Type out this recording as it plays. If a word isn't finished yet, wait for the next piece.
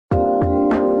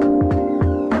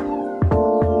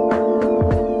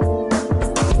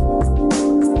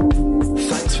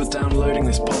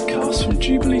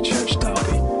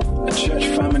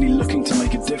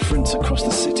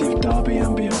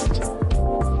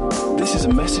This is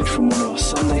a message from one of our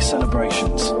Sunday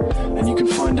celebrations, and you can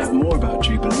find out more about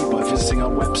Jubilee by visiting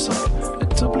our website at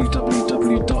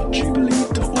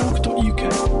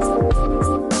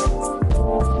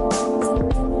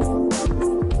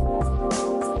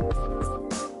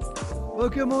www.jubilee.org.uk. Well,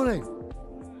 good morning.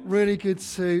 Really good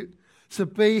to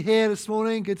be here this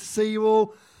morning. Good to see you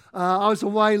all. I was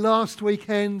away last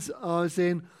weekend. I was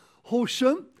in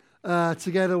Horsham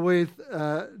together with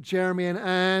Jeremy and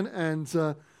Anne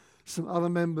and some other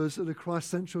members of the Christ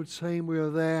Central team. We were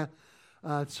there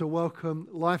to welcome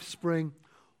LifeSpring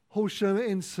Horsham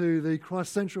into the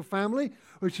Christ Central family,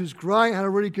 which was great. Had a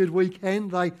really good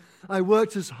weekend. They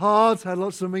worked as hard, had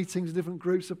lots of meetings with different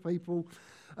groups of people.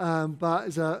 But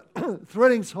it's a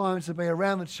thrilling time to be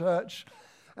around the church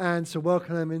and to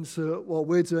welcome them into what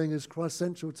we're doing as Christ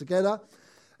Central together.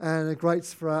 And great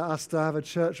for us to have a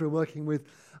church we're working with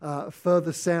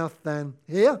further south than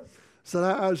here. So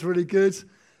that was really good.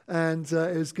 And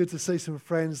it was good to see some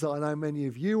friends that I know many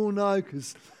of you will know,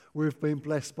 because we've been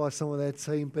blessed by some of their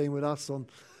team being with us on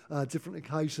different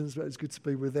occasions. But it's good to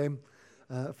be with them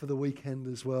for the weekend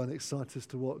as well, and excited as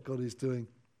to what God is doing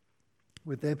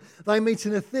with them. They meet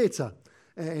in a theatre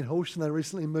in Horsham. They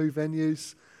recently moved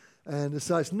venues, and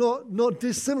so it's not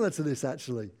dissimilar to this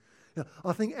actually.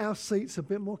 I think our seats are a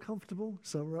bit more comfortable,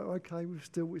 so we're okay. We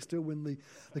still win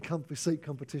the comfy seat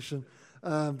competition,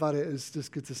 but it is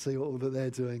just good to see all that they're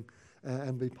doing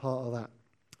and be part of that.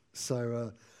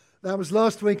 So that was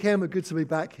last weekend. We're good to be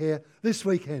back here this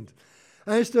weekend.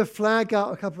 And just to flag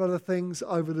up a couple of other things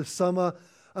over the summer.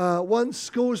 Once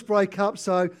schools break up,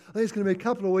 so I think it's going to be a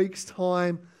couple of weeks'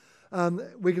 time, we're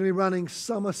going to be running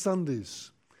summer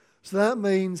Sundays. So that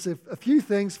means a few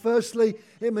things. Firstly,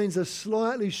 it means a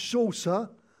slightly shorter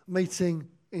meeting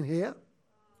in here.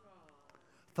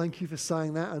 Thank you for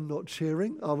saying that and not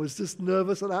cheering. I was just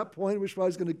nervous at that point which way I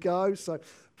was going to go, so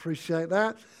appreciate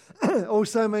that.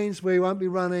 Also means we won't be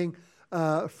running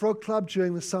Frog Club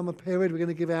during the summer period. We're going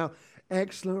to give our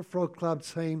excellent Frog Club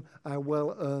team a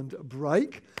well-earned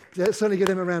break. Certainly give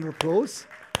them a round of applause.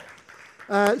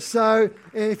 So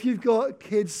if you've got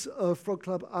kids of Frog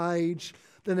Club age,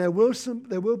 then there will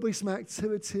be some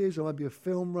activities, or maybe a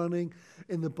film running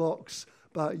in the box,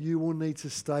 but you will need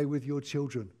to stay with your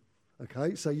children.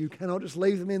 Okay, so you cannot just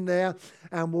leave them in there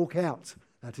and walk out.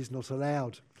 That is not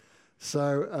allowed.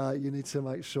 So you need to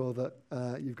make sure that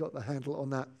you've got the handle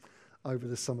on that over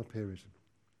the summer period.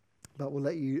 But we'll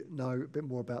let you know a bit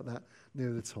more about that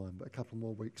near the time, but a couple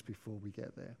more weeks before we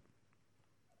get there.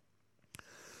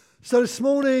 So this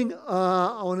morning,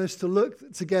 I want us to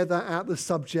look together at the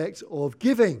subject of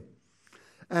giving.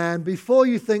 And before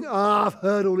you think, I've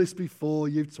heard all this before,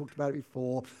 you've talked about it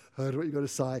before, heard what you've got to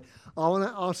say, I want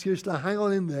to ask you just to hang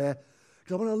on in there,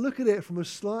 because I want to look at it from a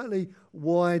slightly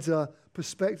wider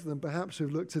perspective than perhaps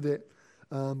we've looked at it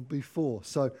before.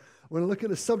 So we're going to look at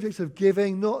the subject of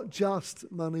giving, not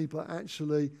just money, but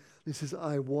actually this is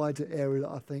a wider area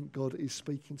that I think God is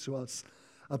speaking to us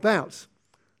about.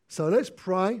 So let's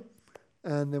pray,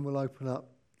 and then we'll open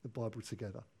up the Bible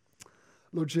together.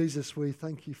 Lord Jesus, we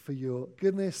thank you for your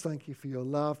goodness, thank you for your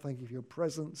love, thank you for your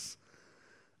presence.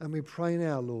 And we pray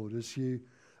now, Lord, as we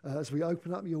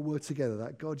open up your word together,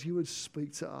 that God, you would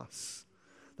speak to us,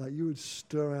 that you would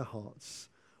stir our hearts.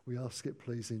 We ask it,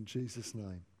 please, in Jesus'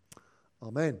 name.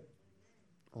 Amen.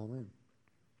 Amen.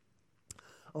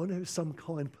 I wonder if some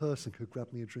kind person could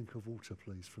grab me a drink of water,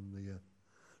 please, from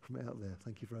out there.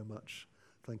 Thank you very much.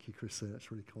 Thank you, Chris.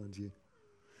 That's really kind of you.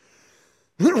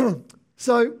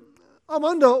 So, I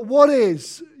wonder, what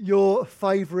is your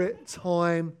favourite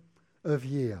time of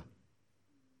year?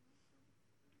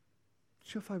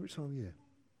 What's your favourite time of year?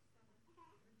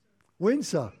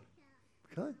 Winter.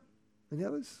 Okay. Any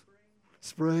others?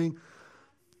 Spring.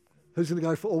 Who's going to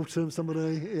go for autumn?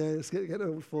 Somebody? Yeah, let's get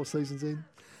all 4 seasons in.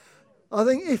 I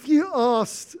think if you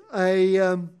asked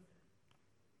a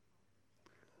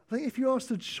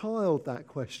child that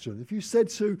question, if you said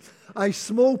to a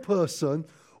small person,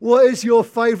 what is your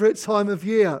favourite time of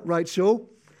year, Rachel?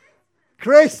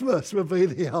 Christmas would be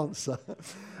the answer.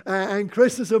 And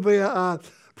Christmas would be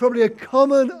probably a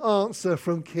common answer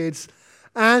from kids,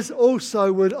 as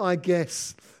also would, I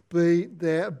guess, be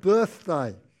their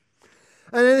birthday.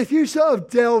 And then if you sort of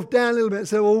delve down a little bit and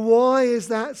say, well, why is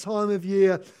that time of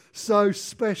year so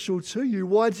special to you?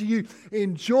 Why do you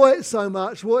enjoy it so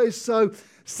much? What is so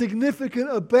significant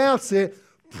about it?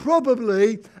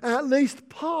 Probably at least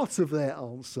part of their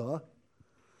answer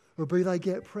will be they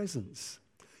get presents.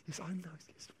 Yes, I know.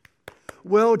 Yes.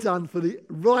 Well done for the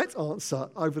right answer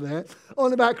over there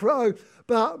on the back row.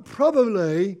 But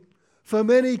probably for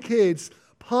many kids,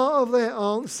 part of their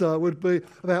answer would be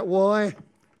about why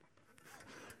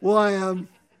Why, oh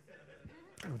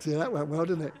dear, that went well,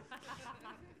 didn't it?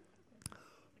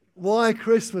 Why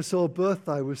Christmas or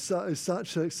birthday is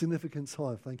such a significant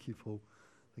time. Thank you, Paul.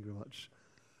 Thank you very much.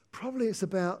 Probably it's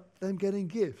about them getting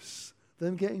gifts,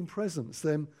 them getting presents,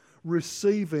 them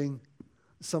receiving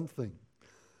something.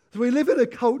 So we live in a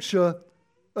culture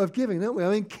of giving, don't we?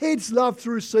 I mean, kids love to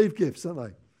receive gifts, don't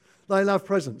they? They love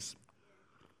presents.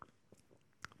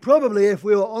 Probably, if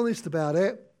we were honest about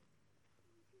it,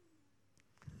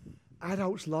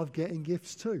 adults love getting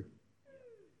gifts too.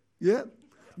 Yeah?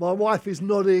 My wife is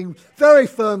nodding very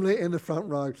firmly in the front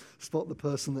row. Spot the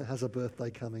person that has a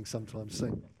birthday coming sometime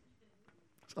soon.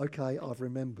 It's okay, I've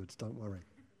remembered, don't worry.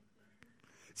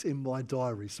 It's in my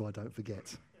diary so I don't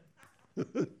forget.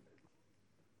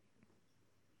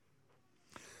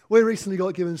 We recently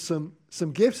got given some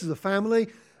gifts as a family,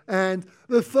 and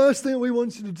the first thing we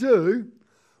wanted to do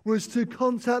was to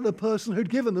contact the person who'd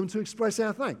given them to express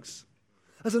our thanks.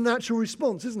 That's a natural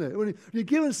response, isn't it? When you're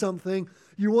given something,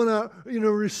 you want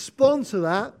to respond to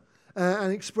that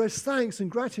and express thanks and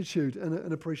gratitude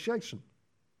and appreciation.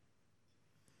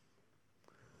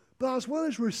 But as well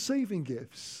as receiving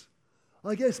gifts,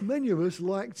 I guess many of us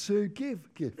like to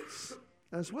give gifts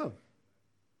as well.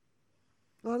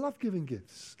 I love giving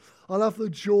gifts. I love the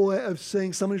joy of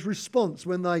seeing someone's response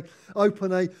when they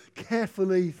open a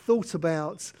carefully thought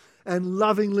about and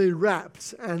lovingly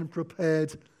wrapped and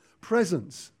prepared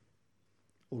present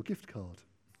or gift card.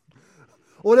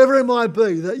 Whatever it might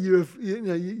be that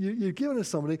you've given to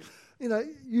somebody,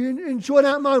 you enjoy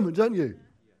that moment, don't you?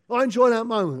 I enjoy that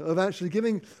moment of actually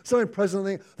giving someone a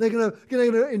present. They're going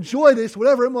to enjoy this,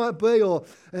 whatever it might be, or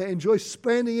enjoy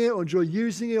spending it, or enjoy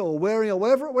using it, or wearing it, or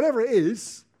whatever it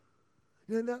is.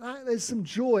 There's some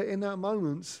joy in that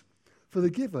moment for the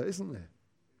giver, isn't there?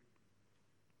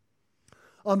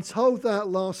 I'm told that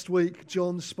last week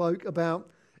John spoke about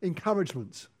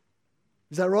encouragement.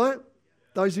 Is that right?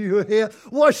 Those of you who are here,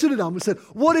 what I should have done was said,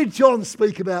 what did John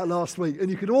speak about last week? And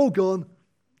you could have all gone,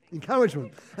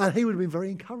 encouragement. And he would have been very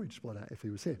encouraged by that if he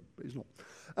was here, but he's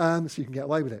not. So you can get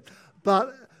away with it.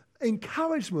 But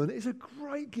encouragement is a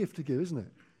great gift to give, isn't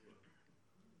it?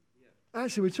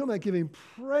 Actually, we're talking about giving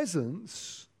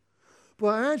presents,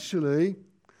 but actually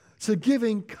to give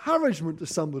encouragement to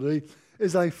somebody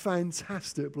is a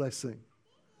fantastic blessing,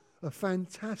 a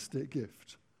fantastic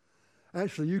gift.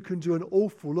 Actually, you can do an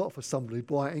awful lot for somebody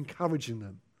by encouraging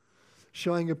them,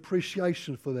 showing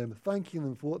appreciation for them, thanking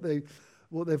them for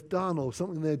what they've done or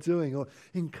something they're doing, or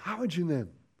encouraging them.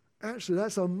 Actually,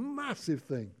 that's a massive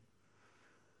thing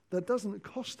that doesn't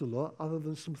cost a lot other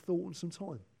than some thought and some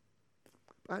time.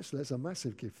 Actually, that's a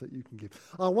massive gift that you can give.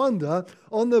 I wonder,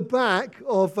 on the back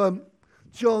of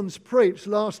John's preach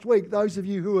last week, those of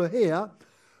you who are here,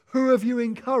 who have you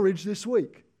encouraged this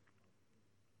week?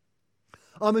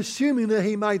 I'm assuming that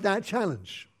he made that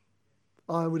challenge.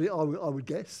 I would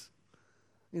guess.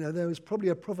 There was probably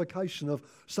a provocation of,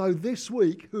 so this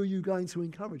week, who are you going to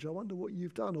encourage? I wonder what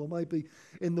you've done, or maybe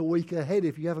in the week ahead,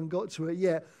 if you haven't got to it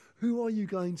yet, who are you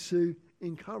going to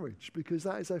encourage? Because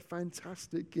that is a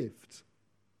fantastic gift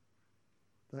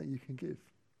that you can give.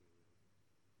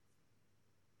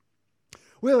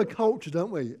 We have a culture,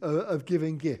 don't we, of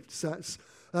giving gifts.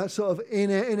 That's sort of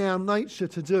in our nature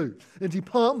to do. The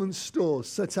department stores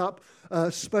set up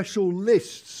special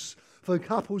lists for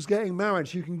couples getting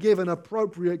married. You can give an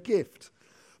appropriate gift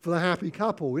for the happy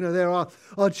couple. There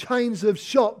are chains of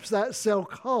shops that sell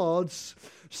cards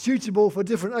suitable for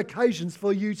different occasions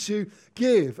for you to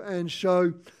give and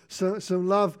show some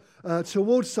love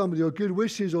towards somebody, or good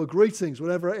wishes or greetings,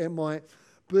 whatever it might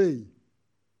be.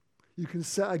 You can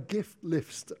set a gift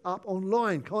list up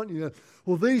online, can't you?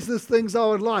 Well, these are the things I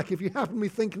would like. If you happen to be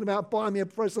thinking about buying me a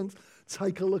present,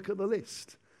 take a look at the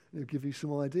list. It'll give you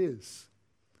some ideas.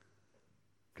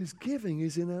 Because giving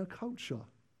is in our culture.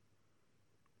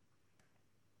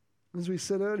 As we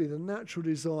said earlier, the natural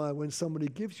desire when somebody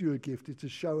gives you a gift is to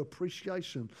show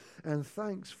appreciation and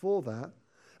thanks for that,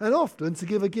 and often to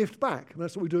give a gift back. And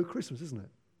that's what we do at Christmas, isn't it?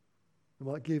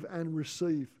 We might give and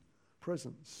receive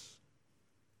presents.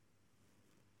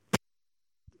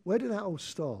 Where did that all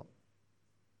start?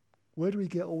 Where do we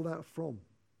get all that from?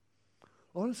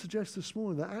 I want to suggest this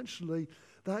morning that actually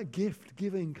that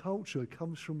gift-giving culture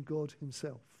comes from God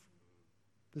himself.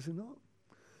 Does it not?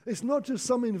 It's not just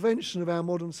some invention of our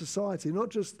modern society, not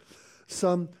just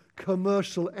some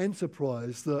commercial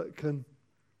enterprise that can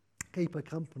keep a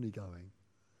company going.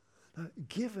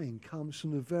 Giving comes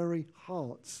from the very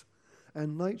heart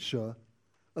and nature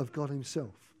of God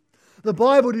himself. The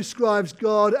Bible describes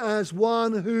God as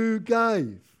one who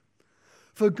gave.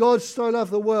 For God so loved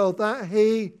the world that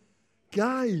he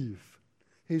gave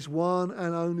his one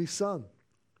and only Son.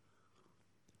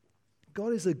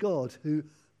 God is a God who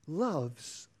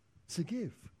loves to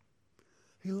give.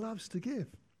 He loves to give.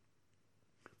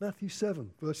 Matthew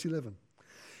 7, verse 11.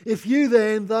 If you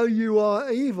then, though you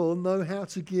are evil, know how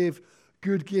to give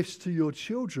good gifts to your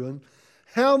children,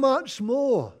 how much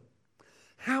more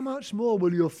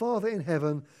will your Father in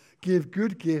heaven give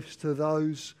good gifts to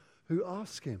those who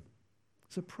ask him?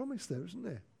 There's a promise there, isn't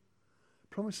there? A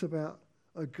promise about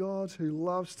a God who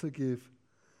loves to give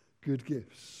good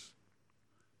gifts.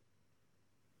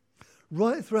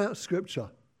 Right throughout Scripture,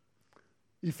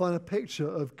 you find a picture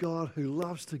of God who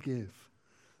loves to give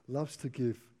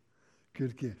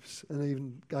good gifts, and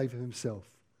even gave himself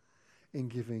in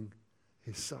giving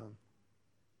his Son.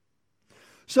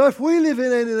 So if we live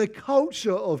in a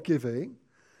culture of giving,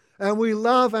 and we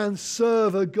love and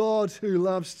serve a God who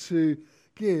loves to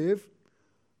give,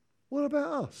 what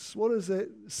about us? What does it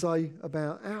say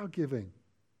about our giving?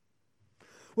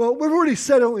 Well, we've already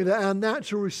said, haven't we, that our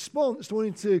natural response to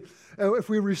wanting to, if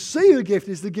we receive a gift,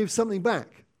 is to give something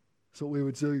back. That's what we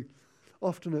would do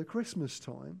often at Christmas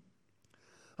time.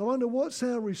 I wonder, what's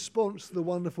our response to the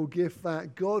wonderful gift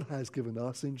that God has given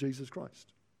us in Jesus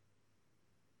Christ?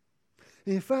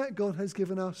 In fact, God has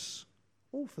given us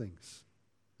all things.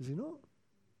 Is he not?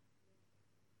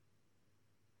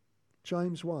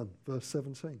 James 1, verse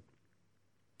 17.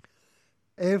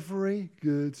 Every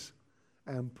good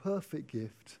and perfect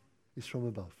gift is from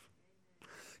above,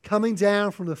 coming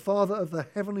down from the Father of the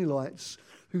heavenly lights,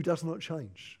 who does not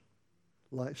change,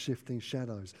 like shifting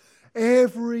shadows.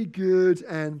 Every good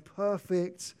and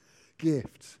perfect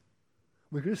gift.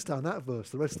 We could just stay on that verse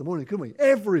the rest of the morning, couldn't we?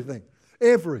 Everything.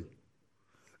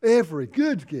 Every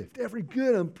good gift, every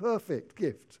good and perfect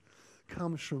gift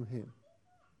comes from him.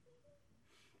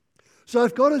 So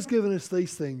if God has given us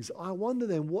these things, I wonder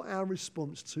then what our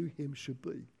response to him should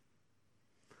be.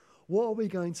 What are we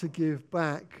going to give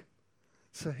back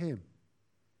to him?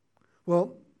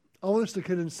 Well, I want us to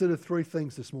consider three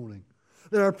things this morning.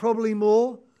 There are probably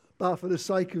more, but for the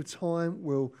sake of time,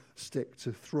 we'll stick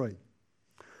to three.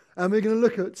 And we're going to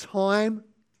look at time,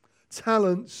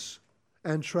 talents,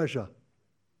 and treasure.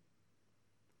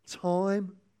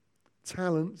 Time,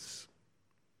 talents,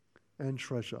 and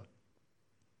treasure.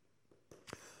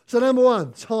 So number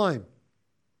one, time.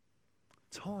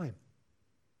 Time.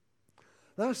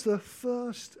 That's the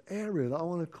first area that I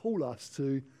want to call us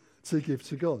to give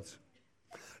to God.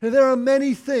 Now, there are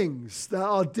many things that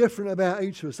are different about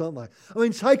each of us, aren't they? I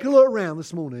mean, take a look around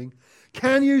this morning.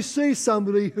 Can you see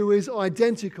somebody who is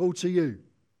identical to you?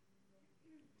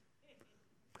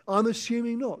 I'm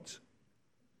assuming not.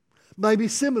 Maybe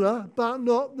similar, but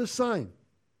not the same.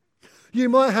 You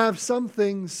might have some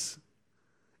things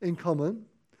in common,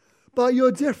 but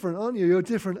you're different, aren't you? You're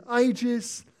different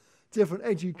ages, different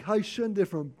education,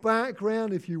 different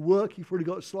background. If you work, you've probably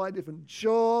got a slightly different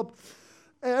job.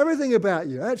 Everything about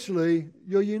you, actually,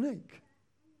 you're unique.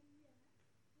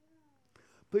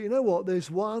 But you know what?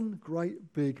 There's one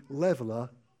great big leveler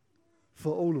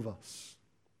for all of us.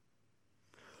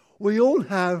 We all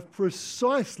have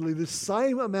precisely the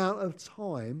same amount of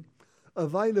time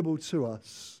available to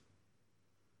us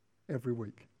every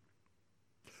week.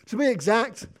 To be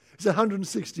exact, it's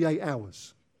 168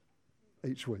 hours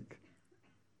each week.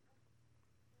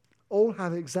 All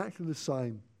have exactly the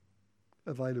same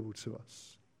available to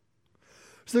us.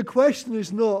 So the question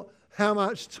is not how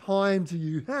much time do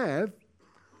you have,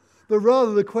 but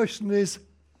rather the question is,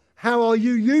 how are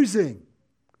you using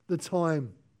the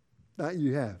time that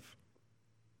you have?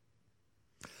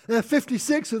 Now,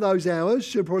 56 of those hours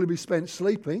should probably be spent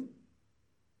sleeping.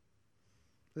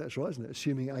 That's right, isn't it?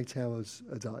 Assuming 8 hours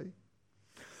a day.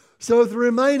 So of the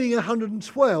remaining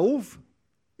 112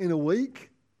 in a week,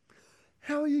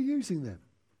 how are you using them?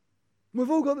 We've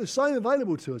all got the same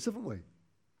available to us, haven't we?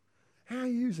 How are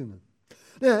you using them?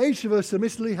 Now, each of us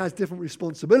admittedly has different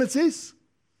responsibilities.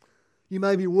 You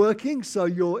may be working, so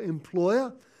your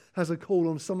employer has a call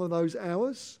on some of those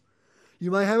hours.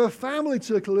 You may have a family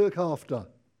to look after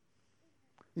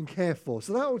and care for,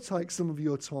 so that will take some of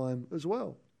your time as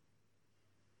well.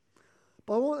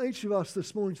 But I want each of us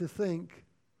this morning to think,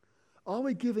 are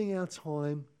we giving our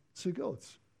time to God?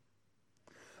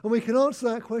 And we can answer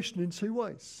that question in two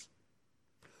ways.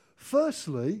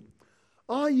 Firstly,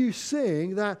 are you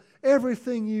seeing that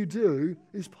everything you do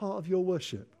is part of your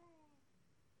worship?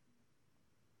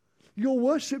 Your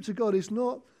worship to God is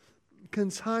not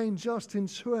contained just in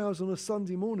 2 hours on a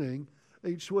Sunday morning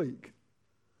each week,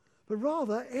 but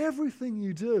rather everything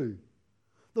you do,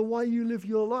 the way you live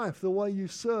your life, the way you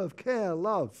serve, care,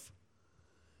 love,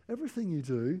 everything you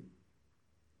do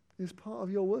is part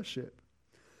of your worship.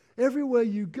 Everywhere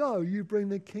you go, you bring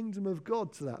the kingdom of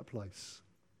God to that place.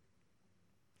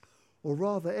 Or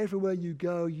rather, everywhere you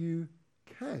go, you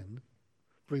can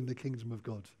bring the kingdom of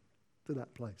God to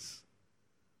that place.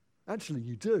 Actually,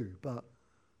 you do, but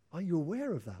are you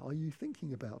aware of that? Are you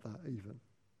thinking about that even?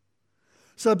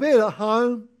 So be it at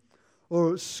home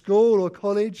or at school or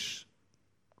college,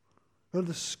 or at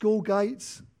the school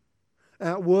gates,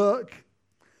 at work,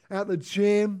 at the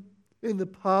gym, in the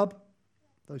pub.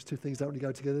 Those two things don't really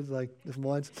go together, do they? Never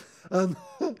mind.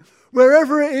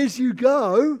 Wherever it is you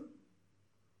go,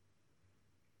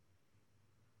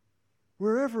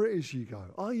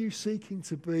 are you seeking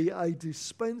to be a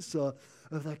dispenser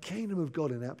of the kingdom of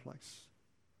God in that place?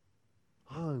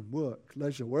 Home, work,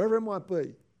 leisure, wherever it might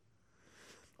be.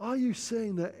 Are you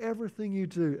seeing that everything you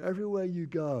do, everywhere you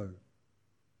go,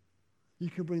 you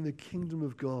can bring the kingdom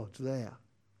of God there,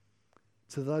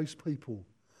 to those people,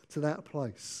 to that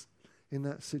place, in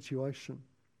that situation?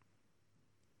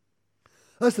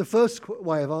 That's the first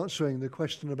way of answering the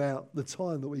question about the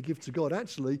time that we give to God.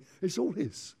 Actually, it's all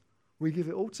His. We give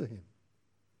it all to Him.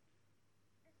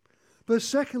 But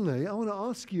secondly, I want to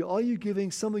ask you, are you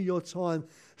giving some of your time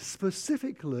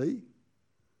specifically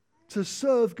to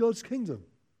serve God's kingdom?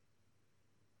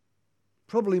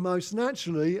 Probably most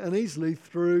naturally and easily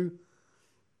through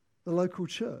the local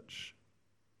church.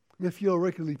 And if you're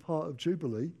regularly part of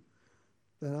Jubilee,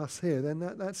 then us here, then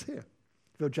that's here.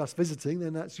 If you're just visiting,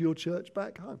 then that's your church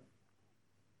back home.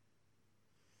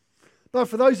 But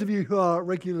for those of you who are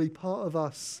regularly part of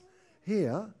us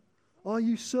here, are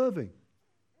you serving?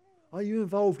 Are you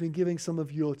involved in giving some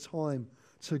of your time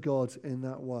to God in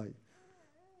that way?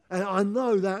 And I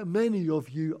know that many of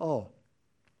you are.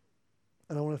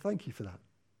 And I want to thank you for that.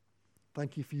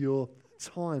 Thank you for your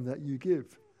time that you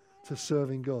give to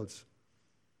serving God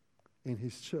in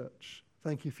His church.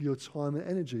 Thank you for your time and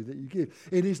energy that you give.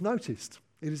 It is noticed.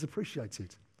 It is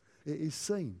appreciated. It is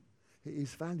seen. It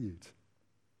is valued.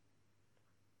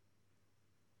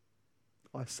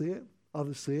 I see it.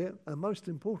 Others see it. And most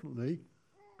importantly,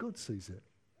 God sees it.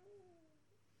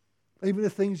 Even the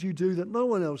things you do that no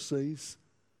one else sees,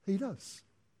 He does.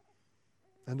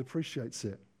 And appreciates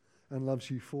it and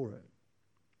loves you for it.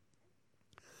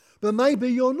 But maybe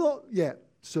you're not yet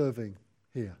serving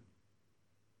here.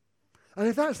 And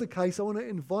if that's the case, I want to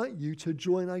invite you to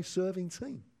join a serving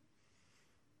team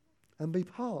and be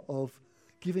part of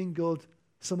giving God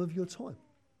some of your time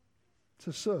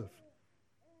to serve.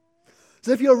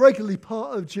 So if you're regularly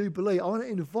part of Jubilee, I want to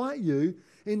invite you,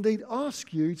 indeed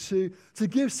ask you to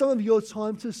give some of your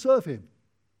time to serve Him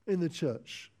in the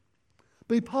church.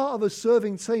 Be part of a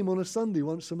serving team on a Sunday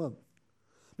once a month.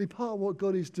 Be part of what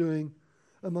God is doing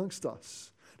amongst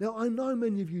us. Now, I know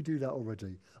many of you do that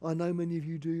already. I know many of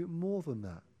you do more than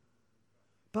that.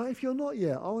 But if you're not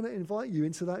yet, I want to invite you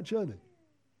into that journey.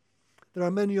 There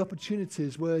are many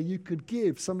opportunities where you could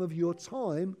give some of your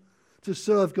time to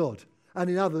serve God. And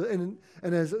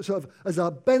as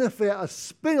a benefit, a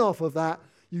spin-off of that,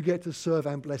 you get to serve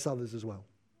and bless others as well.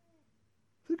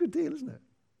 It's a good deal, isn't it?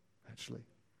 Actually.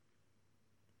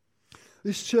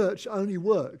 This church only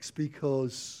works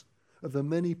because of the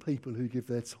many people who give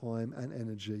their time and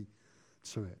energy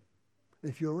to it.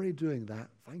 And if you're already doing that,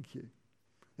 thank you.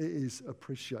 It is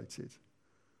appreciated.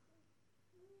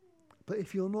 But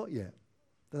if you're not yet,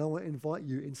 then I want to invite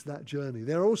you into that journey.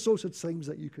 There are all sorts of teams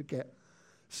that you could get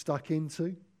stuck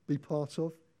into, be part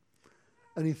of.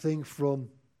 Anything from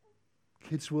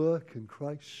kids' work and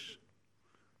creche,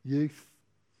 youth,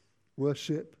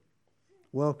 worship,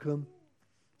 welcome,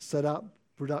 setup,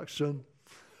 production,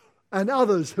 and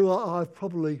others who I've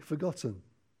probably forgotten.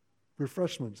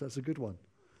 Refreshments, that's a good one.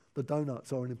 The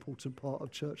donuts are an important part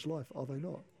of church life, are they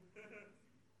not?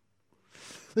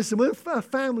 Listen, when a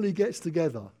family gets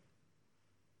together,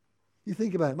 you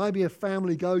think about it, maybe a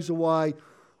family goes away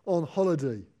on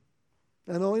holiday.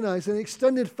 And it's an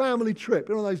extended family trip,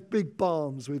 one of those big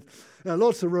barns with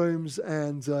lots of rooms,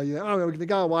 and we're going to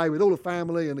go away with all the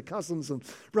family and the cousins and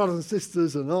brothers and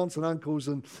sisters and aunts and uncles,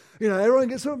 and everyone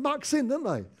gets sort of mucks in, don't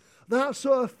they? That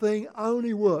sort of thing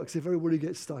only works if everybody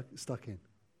gets stuck in.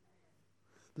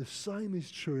 The same is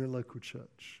true in a local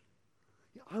church.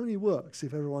 It only works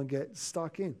if everyone gets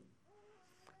stuck in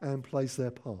and plays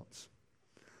their part.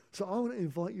 So I want to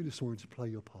invite you this morning to play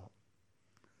your part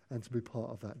and to be part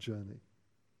of that journey.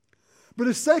 But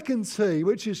a second T,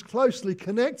 which is closely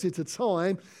connected to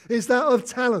time, is that of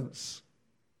talents.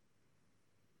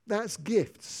 That's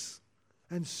gifts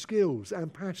and skills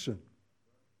and passion.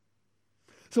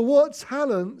 So what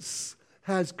talents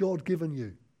has God given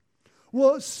you?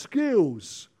 What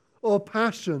skills or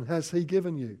passion has He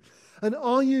given you? And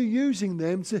are you using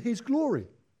them to His glory?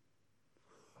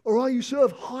 Or are you sort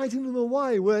of hiding them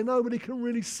away where nobody can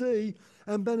really see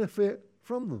and benefit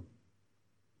from them?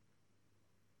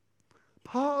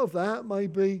 Part of that may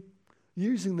be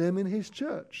using them in his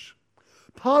church.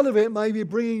 Part of it may be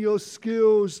bringing your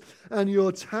skills and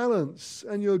your talents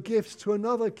and your gifts to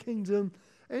another kingdom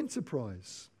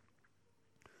enterprise.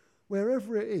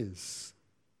 Wherever it is,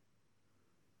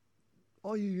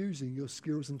 are you using your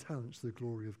skills and talents to the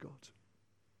glory of God?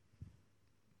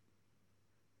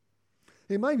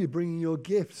 It may be bringing your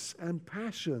gifts and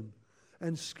passion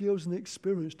and skills and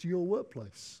experience to your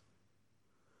workplace.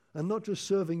 And not just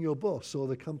serving your boss or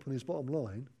the company's bottom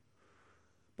line,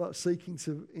 but seeking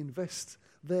to invest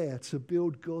there to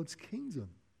build God's kingdom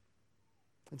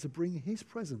and to bring his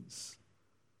presence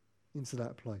into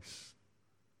that place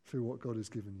through what God has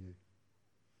given you.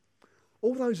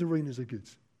 All those arenas are good.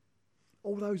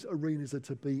 All those arenas are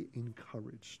to be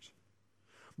encouraged.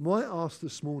 My ask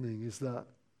this morning is that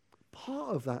part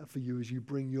of that for you as you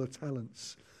bring your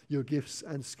talents, your gifts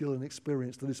and skill and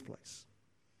experience to this place,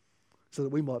 so that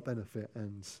we might benefit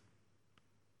and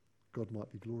God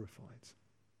might be glorified.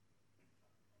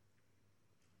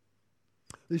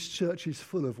 This church is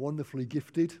full of wonderfully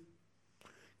gifted,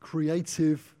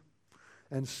 creative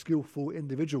and skillful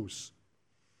individuals.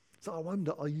 So I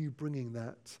wonder, are you bringing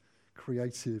that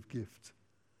creative gift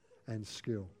and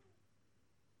skill?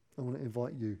 I want to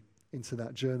invite you into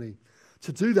that journey.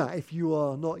 To do that, if you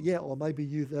are not yet, or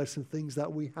maybe there are some things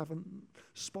that we haven't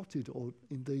spotted or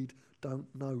indeed don't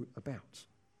know about.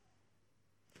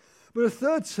 But a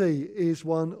third T is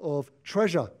one of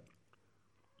treasure.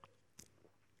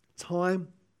 Time,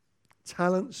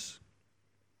 talents,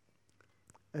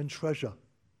 and treasure.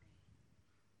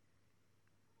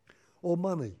 Or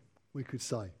money, we could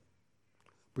say.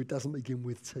 But it doesn't begin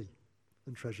with T,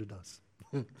 and treasure does.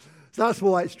 So that's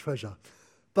why it's treasure.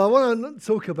 But what I want to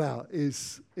talk about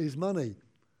is money.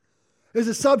 It's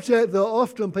a subject that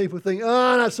often people think,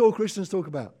 that's all Christians talk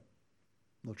about.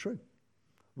 Not true.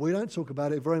 We don't talk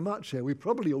about it very much here. We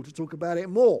probably ought to talk about it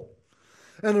more.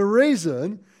 And the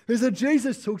reason is that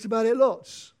Jesus talks about it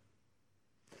lots.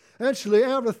 Actually,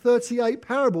 out of the 38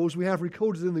 parables we have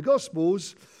recorded in the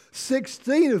Gospels,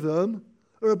 16 of them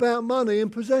are about money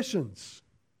and possessions.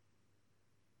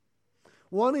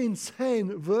 1 in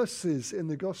 10 verses in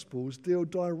the Gospels deal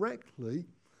directly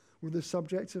with the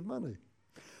subject of money.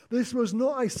 This was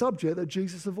not a subject that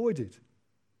Jesus avoided.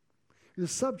 It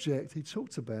was a subject he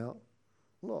talked about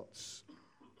lots.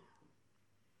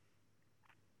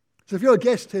 So if you're a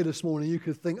guest here this morning, you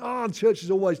could think, the church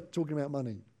is always talking about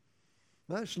money.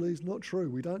 Actually, it's not true.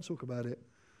 We don't talk about it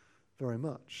very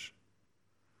much.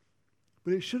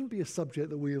 But it shouldn't be a subject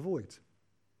that we avoid,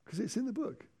 because it's in the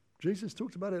book. Jesus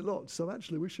talked about it lots, so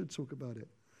actually we should talk about it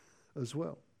as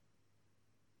well.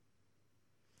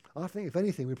 I think, if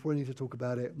anything, we probably need to talk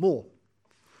about it more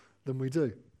than we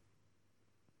do.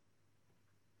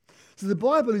 So the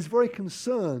Bible is very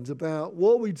concerned about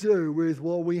what we do with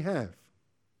what we have,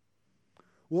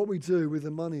 what we do with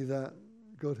the money that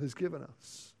God has given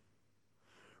us.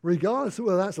 Regardless of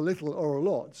whether that's a little or a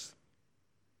lot,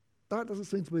 that doesn't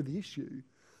seem to be the issue.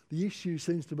 The issue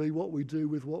seems to be what we do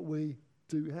with what we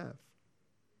do have.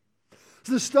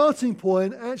 So the starting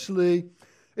point actually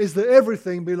is that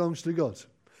everything belongs to God.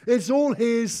 It's all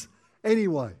his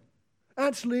anyway.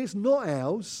 Actually, it's not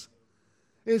ours.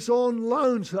 It's on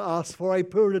loan to us for a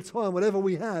period of time, whatever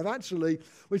we have. Actually,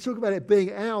 we talk about it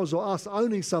being ours or us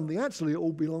owning something. Actually, it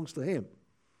all belongs to him.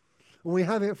 And we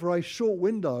have it for a short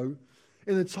window.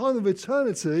 In the time of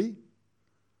eternity,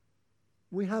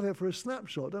 we have it for a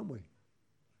snapshot, don't we?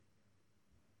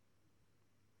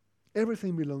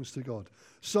 Everything belongs to God.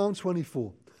 Psalm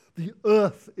 24. The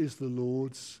earth is the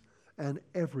Lord's and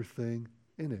everything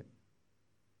in it.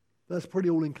 That's pretty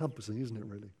all-encompassing, isn't it,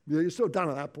 really? You're sort of done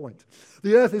at that point.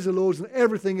 The earth is the Lord's and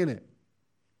everything in it.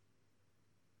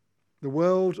 The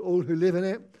world, all who live in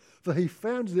it, for he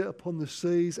founded it upon the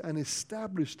seas and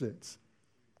established it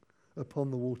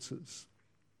upon the waters.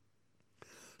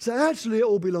 So actually it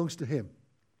all belongs to him.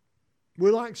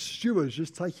 We're like stewards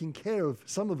just taking care of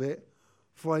some of it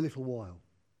for a little while.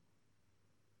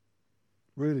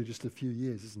 Really just a few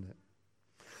years, isn't it?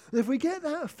 And if we get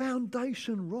that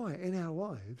foundation right in our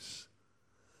lives,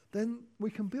 then we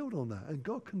can build on that and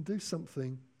God can do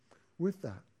something with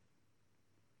that.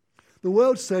 The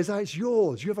world says, it's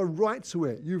yours. You have a right to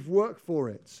it. You've worked for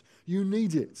it. You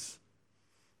need it.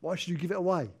 Why should you give it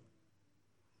away?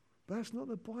 But that's not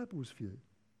the Bible's view.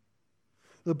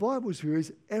 The Bible's view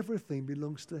is everything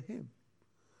belongs to him.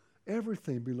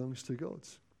 Everything belongs to God.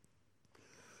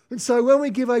 And so when we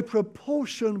give a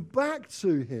proportion back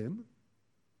to him,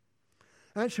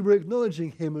 actually we're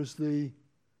acknowledging him as the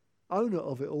owner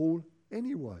of it all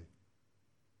anyway.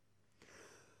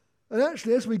 And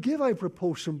actually as we give a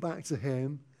proportion back to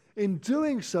him, in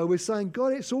doing so, we're saying,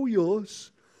 God, it's all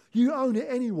yours. You own it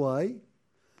anyway.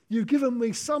 You've given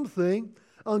me something.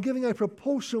 I'm giving a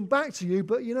proportion back to you.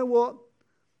 But you know what?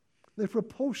 The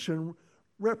proportion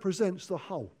represents the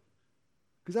whole.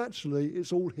 Because actually,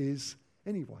 it's all his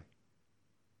anyway.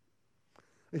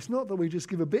 It's not that we just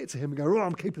give a bit to him and go, oh,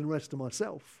 I'm keeping the rest to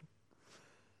myself.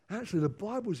 Actually, the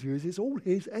Bible's view is it's all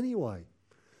his anyway.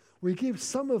 We give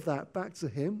some of that back to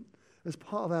him as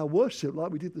part of our worship,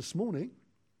 like we did this morning,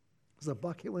 as a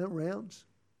bucket went round.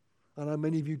 I know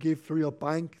many of you give through your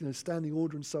bank, standing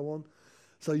order and so on.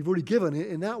 So you've already given it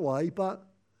in that way, but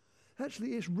actually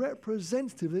it's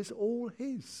representative. It's all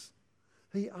his.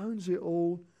 He owns it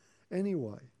all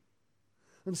anyway.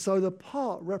 And so the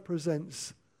part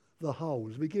represents the whole.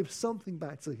 As we give something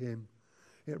back to him,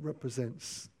 it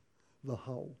represents the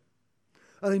whole.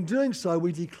 And in doing so,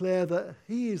 we declare that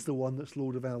he is the one that's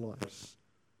Lord of our lives.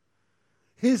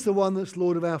 He's the one that's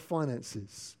Lord of our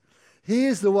finances. He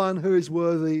is the one who is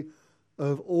worthy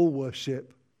of all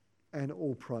worship and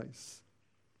all praise.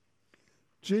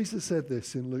 Jesus said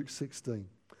this in Luke 16.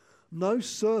 No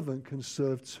servant can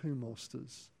serve two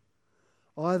masters.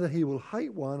 Either he will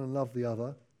hate one and love the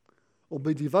other, or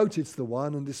be devoted to the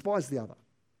one and despise the other.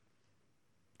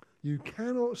 You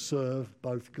cannot serve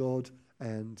both God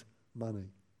and money.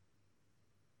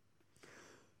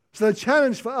 So the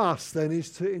challenge for us then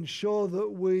is to ensure that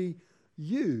we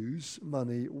use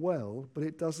money well, but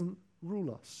it doesn't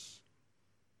rule us.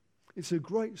 It's a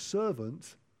great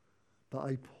servant, but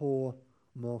a poor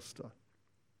master.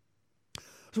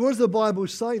 So what does the Bible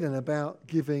say then about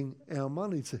giving our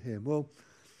money to him? Well,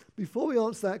 before we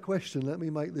answer that question, let me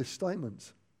make this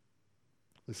statement.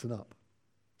 Listen up.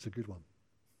 It's a good one.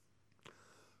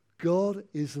 God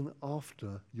isn't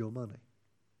after your money.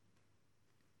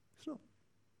 It's not.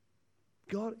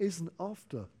 God isn't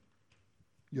after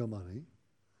your money.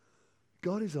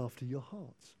 God is after your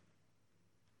heart.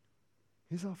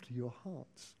 He's after your heart.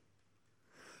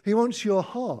 He wants your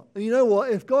heart. And you know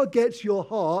what? If God gets your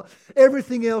heart,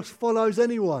 everything else follows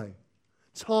anyway.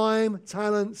 Time,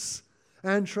 talents,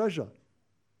 and treasure.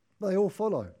 They all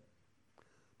follow.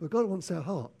 But God wants our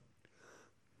heart.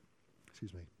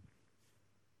 Excuse me.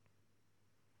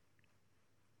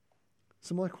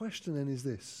 So my question then is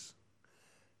this.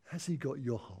 Has he got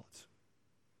your heart?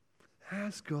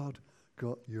 Has God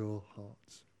got your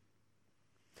heart?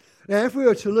 Now, if we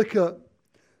were to look at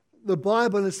the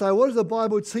Bible and say, what does the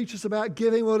Bible teach us about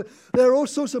giving? Well, there are all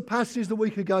sorts of passages that we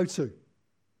could go to.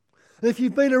 And if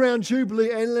you've been around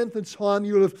Jubilee any length of time,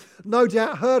 you'll have no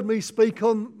doubt heard me speak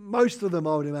on most of them,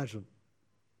 I would imagine.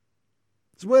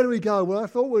 So where do we go? Well, I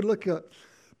thought we'd look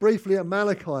briefly at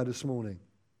Malachi this morning.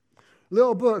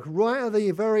 Little book right at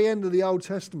the very end of the Old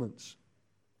Testament.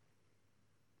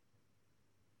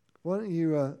 Why don't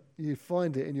you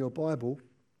find it in your Bible?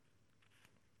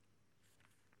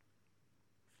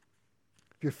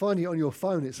 If you're finding it on your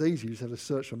phone, it's easy. You just have to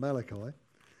search for Malachi.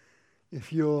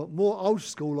 If you're more old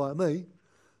school like me,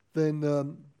 then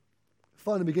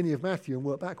find the beginning of Matthew and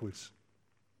work backwards.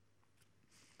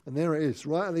 And there it is,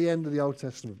 right at the end of the Old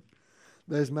Testament.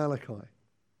 There's Malachi.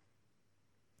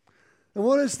 And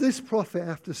what does this prophet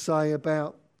have to say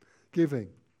about giving?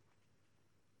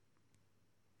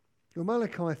 In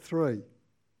Malachi 3,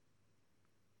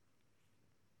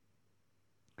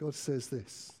 God says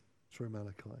this through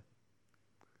Malachi.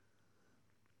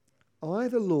 I,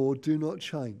 the Lord, do not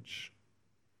change.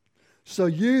 So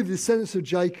you, the descendants of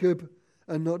Jacob,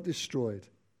 are not destroyed.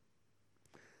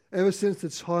 Ever since the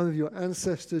time of your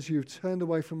ancestors, you have turned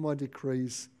away from my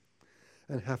decrees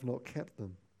and have not kept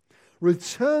them.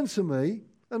 Return to me,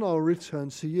 and I will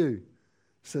return to you,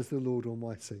 says the Lord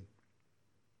Almighty.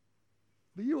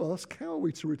 But you ask, how are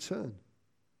we to return?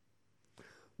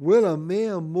 Will a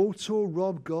mere mortal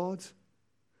rob God?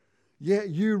 Yet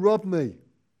you rob me,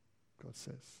 God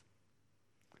says.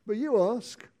 But you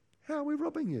ask, how are we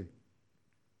robbing you?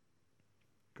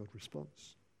 God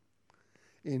responds,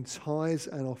 in tithes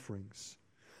and offerings.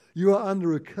 You are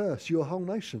under a curse, your whole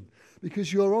nation,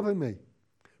 because you are robbing me.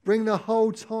 Bring the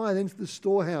whole tithe into the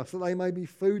storehouse, that they may be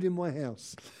food in my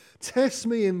house. Test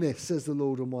me in this, says the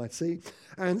Lord Almighty,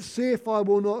 and see if I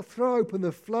will not throw open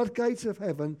the floodgates of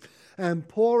heaven and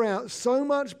pour out so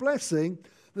much blessing,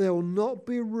 there will not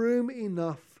be room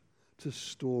enough to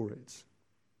store it.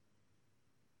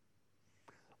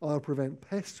 I will prevent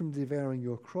pests from devouring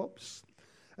your crops,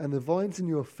 and the vines in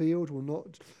your field will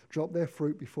not drop their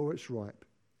fruit before it's ripe,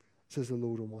 says the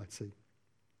Lord Almighty.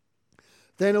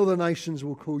 Then all the nations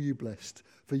will call you blessed,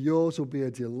 for yours will be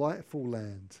a delightful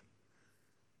land,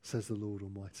 says the Lord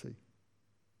Almighty.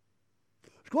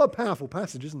 It's quite a powerful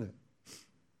passage, isn't it?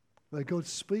 Where God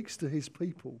speaks to his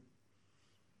people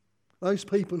Those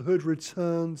people who had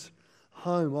returned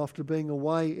home after being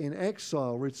away in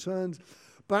exile, returned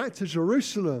back to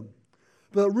Jerusalem,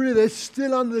 but really they're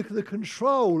still under the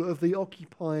control of the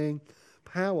occupying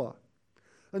power.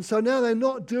 And so now they're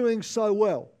not doing so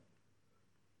well.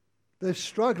 They're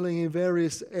struggling in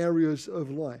various areas of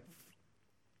life.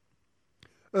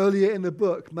 Earlier in the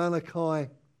book, Malachi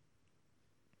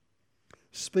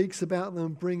speaks about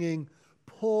them bringing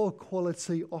poor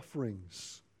quality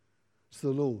offerings to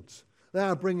the Lord. They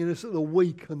are bringing us the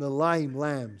weak and the lame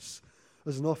lambs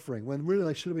as an offering, when really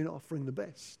they should have been offering the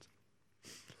best.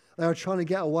 They are trying to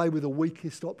get away with the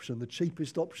weakest option, the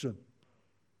cheapest option.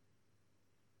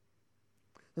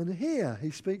 And here he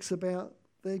speaks about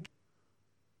their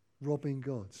robbing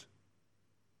God.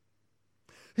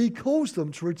 He calls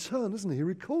them to return, doesn't he?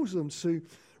 He calls them to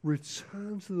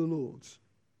return to the Lord.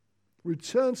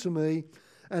 Return to me,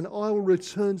 and I will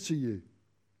return to you,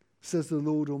 says the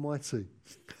Lord Almighty.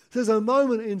 There's a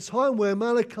moment in time where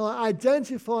Malachi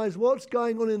identifies what's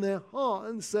going on in their heart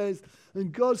and says,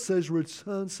 and God says,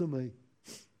 return to me.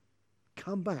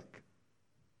 Come back.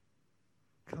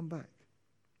 Come back.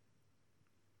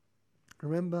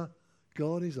 Remember,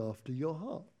 God is after your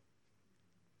heart.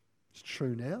 It's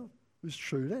true now. It was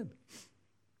true then.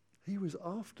 He was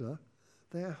after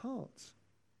their hearts.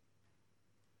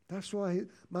 That's why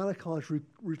Malachi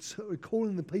is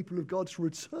calling the people of God to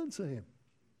return to him.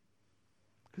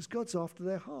 Because God's after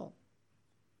their heart.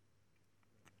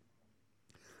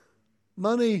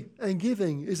 Money and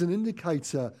giving is an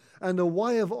indicator and a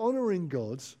way of honouring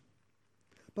God,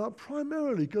 but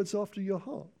primarily God's after your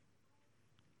heart.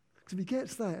 Because if he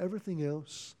gets that, everything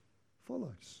else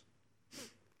follows.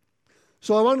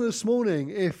 So I wonder this morning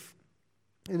if,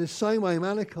 in the same way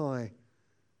Malachi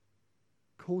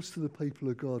calls to the people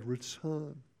of God,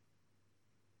 return.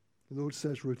 The Lord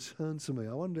says, return to me.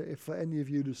 I wonder if for any of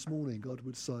you this morning, God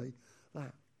would say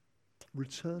that.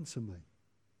 Return to me.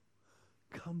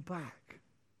 Come back.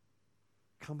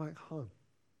 Come back home.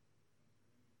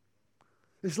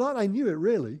 It's like they knew it,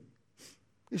 really.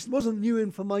 It wasn't new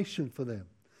information for them.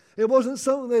 It wasn't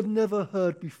something they'd never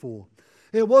heard before.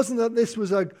 It wasn't that this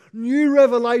was a new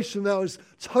revelation that was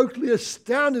totally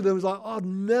astounded them. It was like, I'd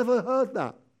never heard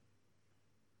that.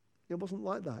 It wasn't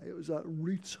like that. It was a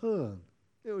return.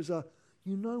 It was a,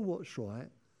 you know what's right.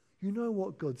 You know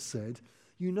what God said.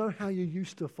 You know how you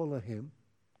used to follow him.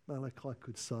 Malachi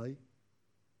could say,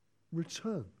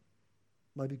 return.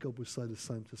 Maybe God will say the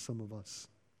same to some of us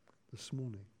this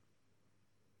morning.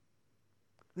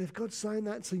 And if God's saying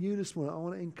that to you this morning, I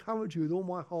want to encourage you with all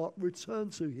my heart, return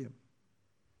to him.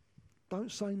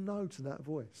 Don't say no to that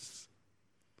voice,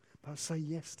 but say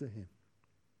yes to him.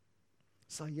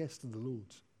 Say yes to the Lord.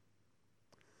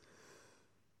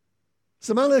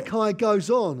 So Malachi goes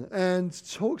on and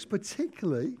talks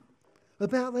particularly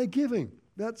about their giving,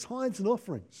 about tithes and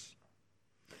offerings.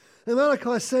 And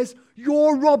Malachi says,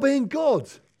 you're robbing God.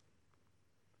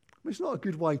 It's not a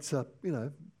good way to,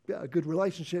 get a good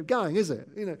relationship going, is it?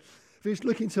 If he's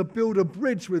looking to build a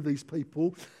bridge with these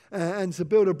people and to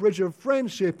build a bridge of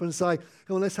friendship and say,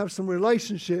 come on, let's have some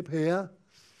relationship here,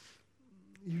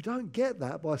 you don't get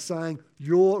that by saying,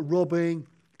 you're robbing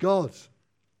God.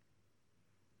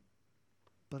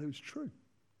 But it was true.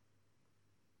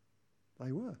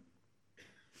 They were.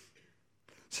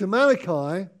 To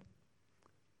Malachi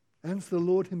and to the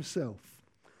Lord himself,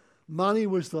 money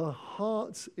was the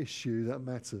heart issue that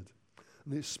mattered.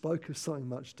 And it spoke of something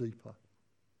much deeper.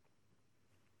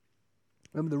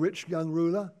 Remember the rich young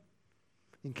ruler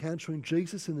encountering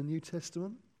Jesus in the New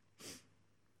Testament?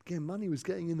 Again, money was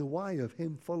getting in the way of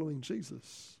him following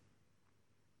Jesus.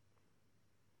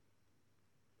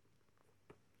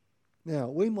 Now,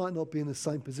 we might not be in the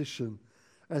same position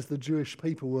as the Jewish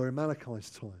people were in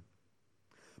Malachi's time,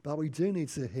 but we do need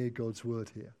to hear God's word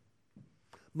here.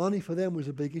 Money for them was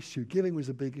a big issue. Giving was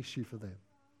a big issue for them.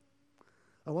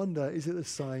 I wonder, is it the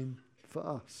same for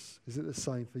us? Is it the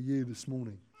same for you this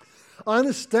morning? I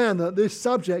understand that this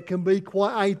subject can be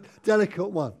quite a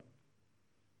delicate one.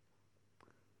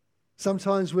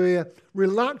 Sometimes we're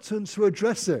reluctant to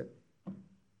address it.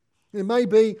 It may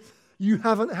be you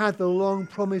haven't had the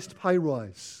long-promised pay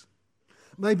rise.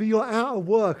 Maybe you're out of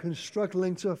work and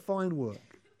struggling to find work.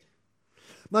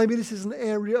 Maybe this is an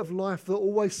area of life that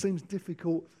always seems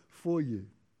difficult for you.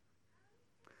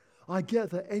 I get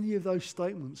that any of those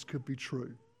statements could be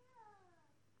true.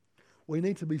 We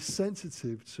need to be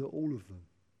sensitive to all of them.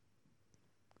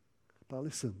 But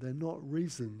listen, they're not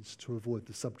reasons to avoid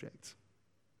the subject.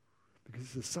 Because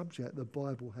it's a subject the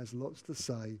Bible has lots to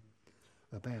say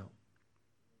about.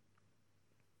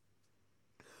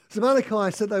 So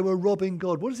Malachi said they were robbing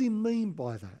God. What does he mean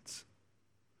by that?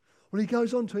 Well, he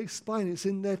goes on to explain it's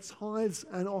in their tithes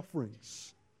and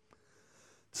offerings.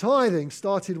 Tithing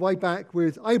started way back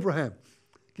with Abraham,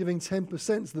 giving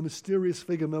 10% to the mysterious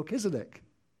figure Melchizedek,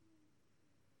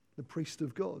 the priest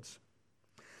of God.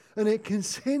 And it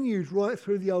continued right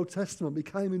through the Old Testament,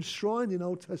 became enshrined in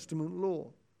Old Testament law.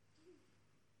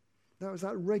 That was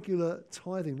that regular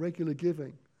tithing, regular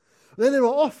giving. Then there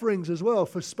are offerings as well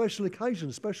for special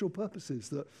occasions, special purposes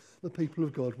that the people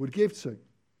of God would give to.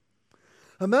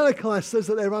 And Malachi says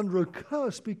that they're under a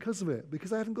curse because of it,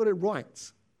 because they haven't got it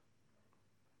right.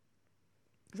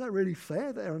 Is that really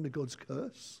fair that they're under God's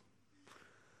curse?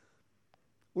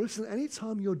 Well, listen, any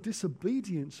time you're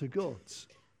disobedient to God,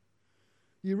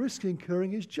 you risk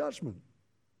incurring his judgment.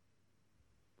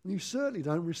 And you certainly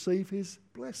don't receive his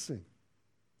blessing.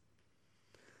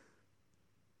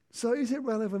 So is it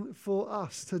relevant for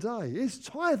us today? Is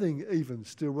tithing even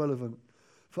still relevant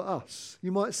for us?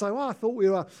 You might say, well, I thought we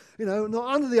were,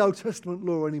 not under the Old Testament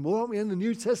law anymore. Aren't we in the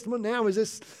New Testament now? Is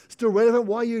this still relevant?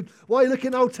 Why are you looking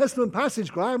at the Old Testament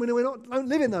passage, Graham? We don't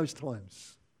live in those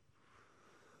times.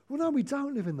 Well, no, we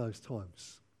don't live in those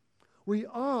times. We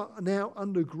are now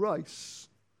under grace,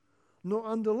 not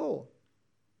under law.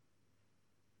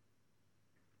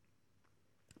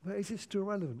 But is it still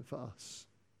relevant for us?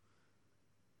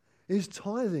 Is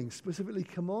tithing specifically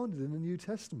commanded in the New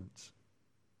Testament?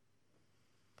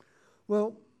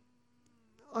 Well,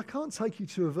 I can't take you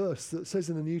to a verse that says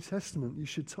in the New Testament you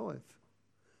should tithe.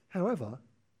 However,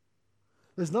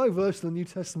 there's no verse in the New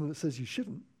Testament that says you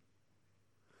shouldn't.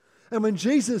 And when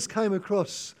Jesus came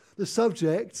across the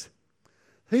subject,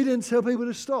 he didn't tell people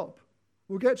to stop.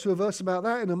 We'll get to a verse about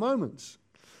that in a moment.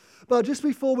 But just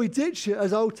before we ditch it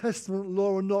as Old Testament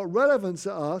law and not relevant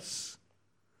to us,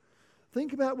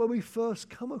 think about when we first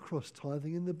come across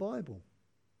tithing in the Bible.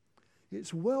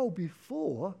 It's well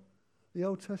before the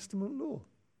Old Testament law.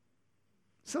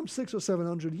 Some 600 or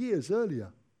 700 years earlier.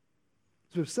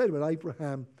 As we've said, when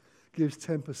Abraham gives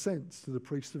 10% to the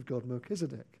priest of God,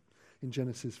 Melchizedek, in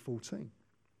Genesis 14.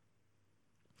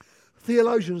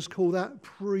 Theologians call that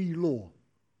pre-law.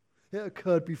 It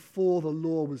occurred before the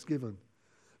law was given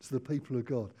to the people of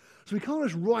God. So we can't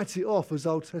just write it off as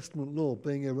Old Testament law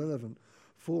being irrelevant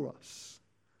for us.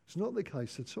 It's not the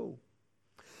case at all.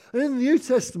 And in the New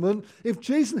Testament, if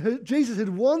Jesus had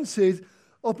wanted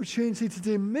opportunity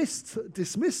to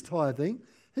dismiss tithing,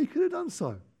 he could have done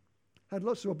so. Had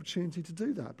lots of opportunity to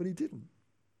do that, but he didn't.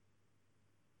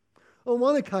 On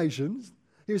one occasion,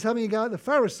 he was having a go at the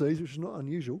Pharisees, which is not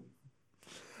unusual,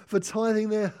 for tithing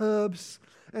their herbs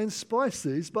and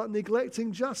spices, but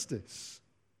neglecting justice.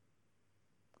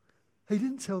 He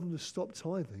didn't tell them to stop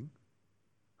tithing.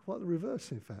 Quite the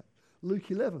reverse, in fact. Luke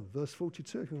 11, verse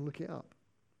 42, if you want to look it up.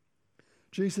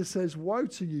 Jesus says, "Woe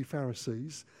to you,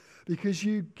 Pharisees, because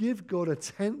you give God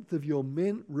 1/10 of your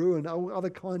mint, rue, and all other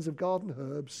kinds of garden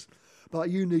herbs, but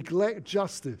you neglect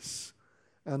justice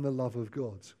and the love of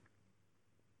God.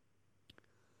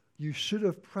 You should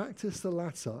have practiced the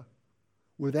latter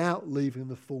without leaving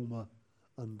the former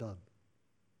undone."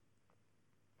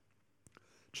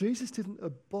 Jesus didn't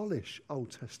abolish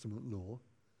Old Testament law,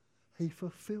 he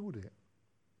fulfilled it.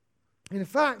 In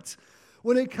fact,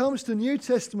 when it comes to New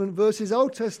Testament versus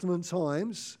Old Testament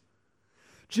times,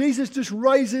 Jesus just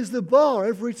raises the bar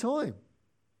every time.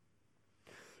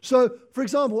 So, for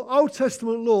example, Old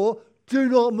Testament law, do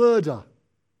not murder.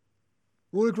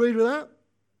 All agreed with that?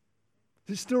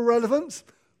 Is it still relevant?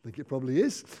 I think it probably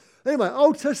is. Anyway,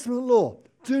 Old Testament law,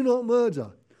 do not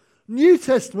murder. New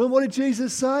Testament, what did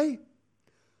Jesus say?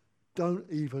 Don't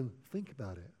even think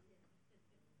about it.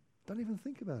 Don't even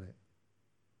think about it.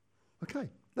 Okay,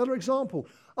 another example.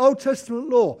 Old Testament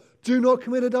law, do not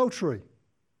commit adultery.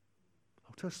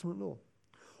 Old Testament law.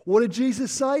 What did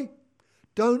Jesus say?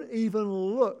 Don't even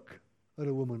look at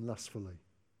a woman lustfully.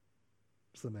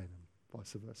 It's the men, and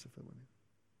vice versa for women.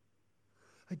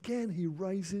 Again, he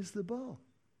raises the bar.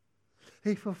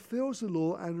 He fulfills the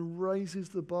law and raises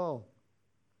the bar.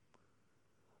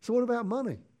 So what about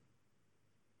money?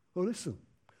 Well, listen,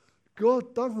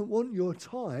 God doesn't want your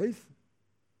tithe.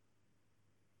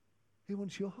 He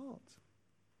wants your heart.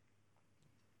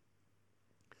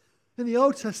 In the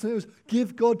Old Testament, it was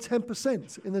give God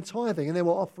 10% in the tithing, and there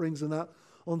were offerings and that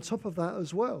on top of that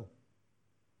as well.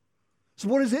 So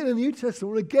what is it in the New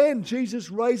Testament? Well, again, Jesus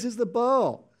raises the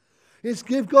bar. It's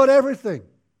give God everything.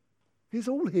 It's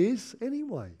all his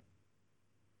anyway.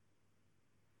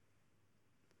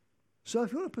 So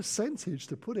if you want a percentage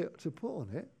to put on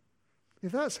it,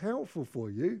 if that's helpful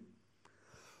for you,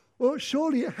 well,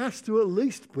 surely it has to at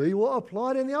least be what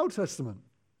applied in the Old Testament.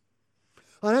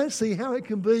 I don't see how it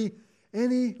can be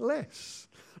any less.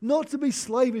 Not to be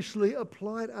slavishly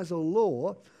applied as a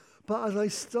law, but as a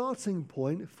starting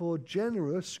point for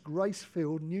generous,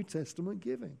 grace-filled New Testament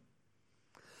giving.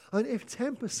 And if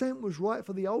 10% was right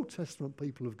for the Old Testament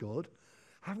people of God,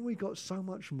 haven't we got so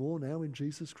much more now in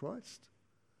Jesus Christ?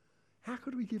 How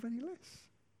could we give any less?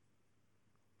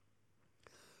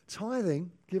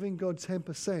 Tithing, giving God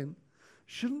 10%,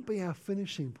 shouldn't be our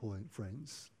finishing point,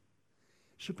 friends.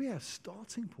 It should be our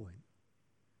starting point.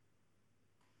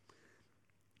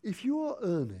 If you are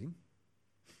earning,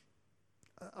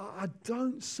 I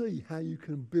don't see how you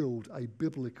can build a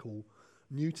biblical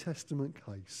New Testament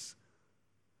case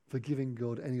for giving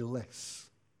God any less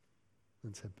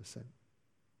than 10%.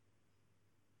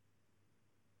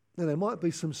 Now, there might be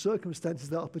some circumstances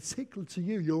that are particular to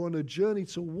you. You're on a journey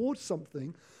towards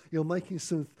something. You're making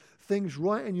some things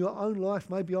right in your own life.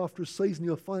 Maybe after a season,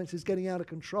 your finances getting out of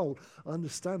control. I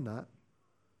understand that.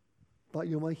 But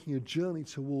you're making a journey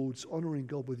towards honouring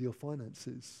God with your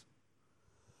finances.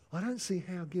 I don't see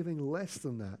how giving less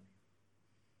than that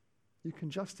you can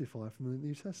justify from the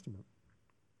New Testament.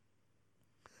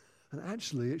 And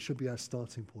actually, it should be our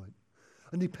starting point.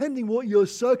 And depending what your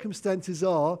circumstances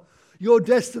are, your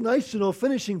destination or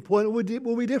finishing point will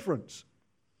be different.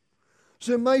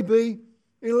 So it may be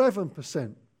 11%,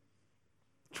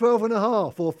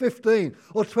 12.5%, or 15%,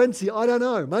 or 20%, I don't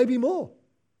know, maybe more,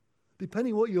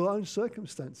 depending what your own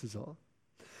circumstances are.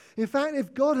 In fact,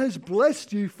 if God has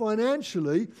blessed you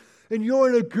financially, and you're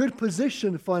in a good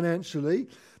position financially,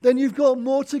 then you've got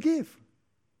more to give.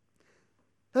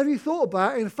 Have you thought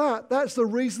about it? In fact, that's the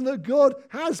reason that God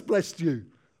has blessed you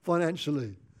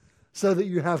financially, so that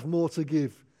you have more to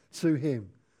give to Him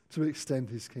to extend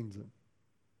His kingdom.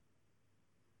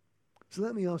 So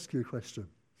let me ask you a question.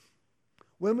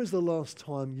 When was the last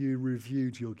time you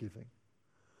reviewed your giving?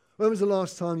 When was the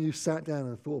last time you sat down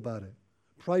and thought about it,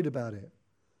 prayed about it,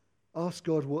 asked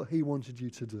God what He wanted you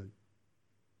to do?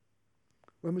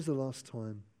 When was the last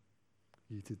time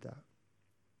you did that?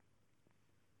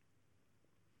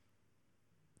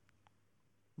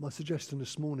 My suggestion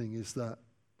this morning is that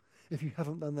if you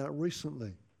haven't done that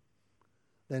recently,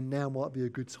 then now might be a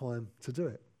good time to do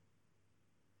it.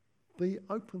 Be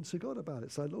open to God about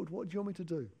it. Say, Lord, what do you want me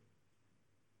to do?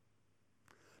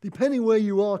 Depending where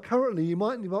you are currently, you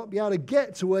might be able to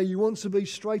get to where you want to be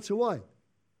straight away.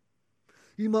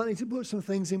 You might need to put some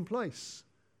things in place.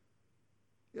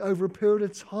 Over a period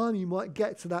of time, you might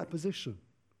get to that position.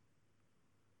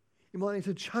 You might need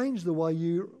to change the way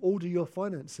you order your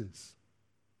finances.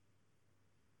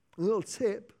 A little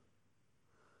tip,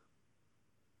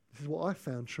 this is what I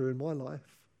found true in my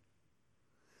life.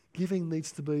 Giving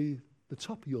needs to be the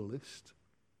top of your list,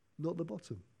 not the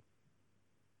bottom.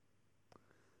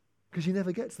 Because you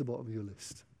never get to the bottom of your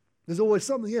list. There's always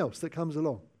something else that comes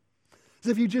along. So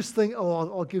if you just think,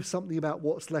 I'll give something about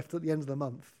what's left at the end of the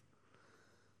month,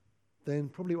 then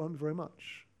probably it won't be very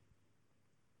much.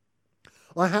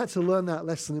 I had to learn that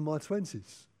lesson in my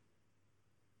 20s.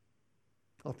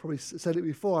 I've probably said it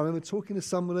before. I remember talking to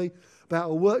somebody about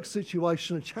a work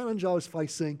situation, a challenge I was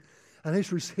facing, and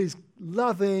his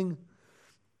loving,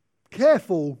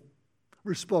 careful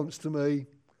response to me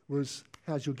was,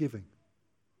 how's your giving?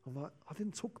 I'm like, I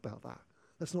didn't talk about that.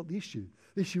 That's not the issue.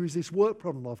 The issue is this work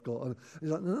problem I've got. And he's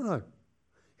like, no.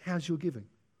 How's your giving?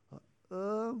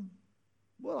 Well,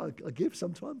 I give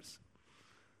sometimes.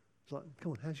 It's like,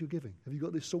 come on, how's your giving? Have you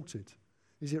got this sorted?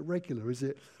 Is it regular? Is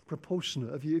it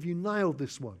proportionate? Have you nailed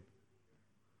this one?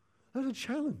 That's a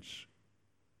challenge.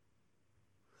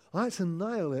 I had to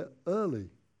nail it early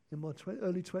in my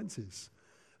early 20s.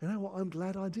 And you know what? I'm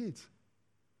glad I did.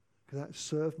 Because that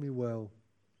served me well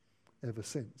ever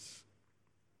since.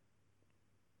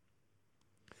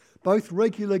 Both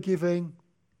regular giving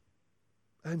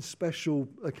and special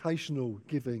occasional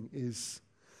giving is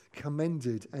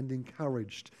commended and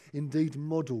encouraged, indeed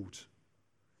modelled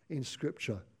in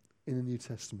Scripture in the New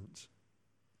Testament.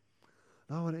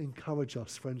 And I want to encourage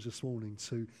us, friends, this morning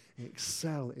to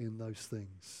excel in those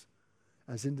things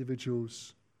as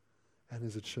individuals and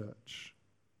as a church.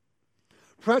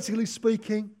 Practically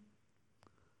speaking,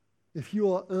 if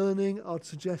you are earning, I'd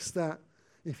suggest that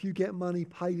if you get money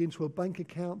paid into a bank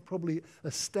account, probably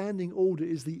a standing order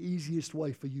is the easiest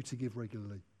way for you to give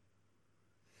regularly.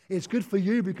 It's good for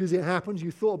you because it happens.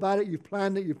 You've thought about it, you've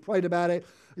planned it, you've prayed about it,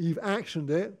 you've actioned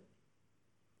it.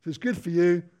 So it's good for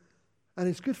you, and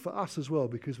it's good for us as well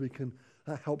because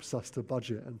that helps us to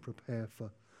budget and prepare for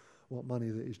what money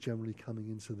that is generally coming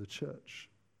into the church.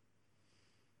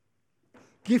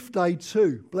 Gift aid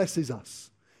too blesses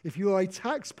us. If you are a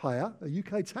taxpayer, a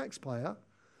UK taxpayer,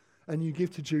 and you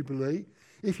give to Jubilee,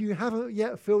 if you haven't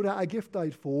yet filled out a gift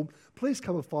aid form, please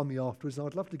come and find me afterwards.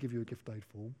 I'd love to give you a gift aid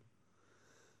form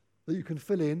that you can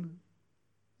fill in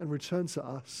and return to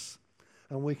us,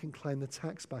 and we can claim the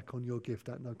tax back on your gift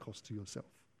at no cost to yourself.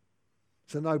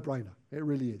 It's a no-brainer. It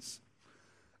really is.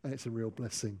 And it's a real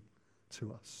blessing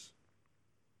to us.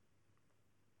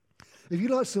 If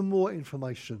you'd like some more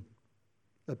information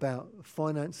about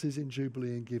finances in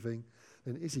Jubilee and giving,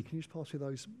 then Izzy, can you just pass me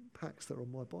those packs that are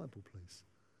on my Bible, please?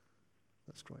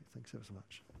 That's great. Thanks ever so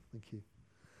much. Thank you.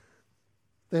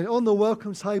 Then on the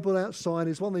welcome table outside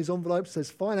is one of these envelopes that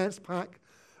says finance pack.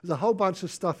 There's a whole bunch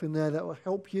of stuff in there that will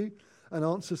help you and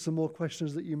answer some more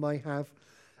questions that you may have.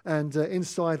 And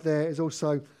inside there is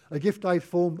also a gift aid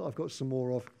form that I've got some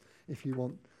more of if you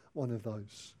want one of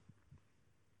those.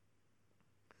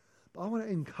 But I want to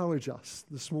encourage us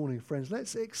this morning, friends.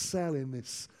 Let's excel in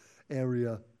this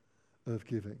area of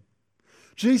giving.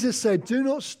 Jesus said, do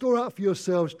not store up for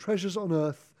yourselves treasures on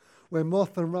earth where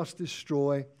moth and rust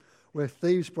destroy, where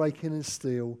thieves break in and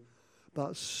steal,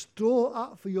 but store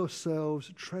up for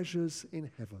yourselves treasures in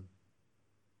heaven,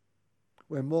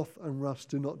 where moth and rust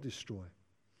do not destroy,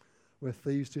 where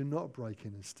thieves do not break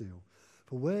in and steal.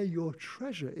 For where your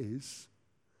treasure is,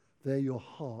 there your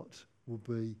heart will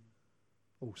be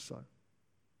also.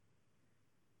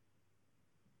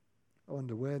 I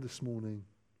wonder where this morning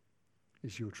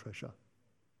is your treasure?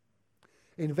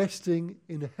 Investing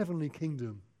in the heavenly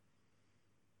kingdom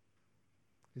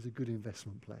is a good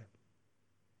investment plan.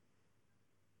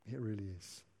 It really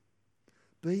is.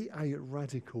 Be a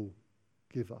radical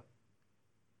giver.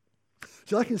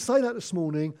 So I can say that this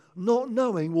morning, not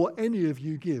knowing what any of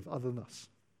you give other than us.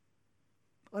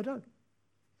 I don't.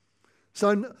 So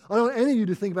I don't want any of you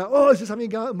to think about, is this having a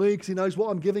go at me because he knows what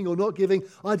I'm giving or not giving?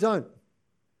 I don't.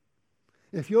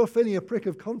 If you're feeling a prick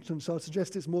of conscience, I'd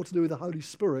suggest it's more to do with the Holy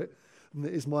Spirit than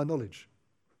it is my knowledge,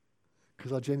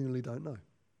 because I genuinely don't know.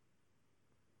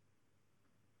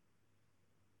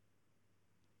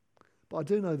 But I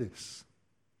do know this.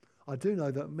 I do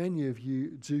know that many of you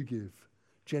do give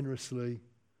generously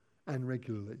and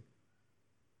regularly,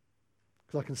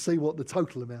 because I can see what the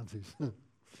total amount is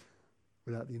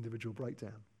without the individual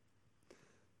breakdown.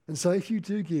 And so if you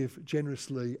do give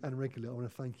generously and regularly, I want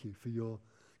to thank you for your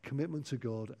commitment to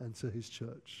God and to his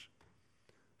church.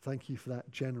 Thank you for that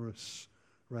generous,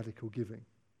 radical giving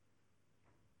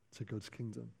to God's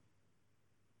kingdom.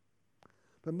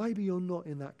 But maybe you're not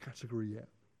in that category yet.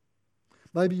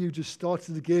 Maybe you just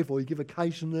started to give, or you give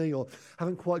occasionally, or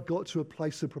haven't quite got to a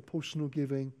place of proportional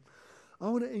giving. I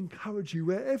want to encourage you,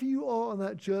 wherever you are on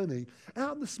that journey,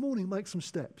 out this morning, make some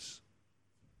steps.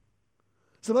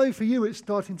 So maybe for you, it's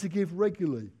starting to give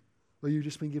regularly, where you've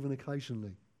just been given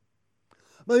occasionally.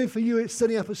 Maybe for you, it's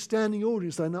setting up a standing order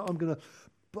and saying, no, I'm going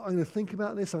to think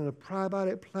about this, I'm going to pray about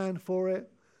it, plan for it,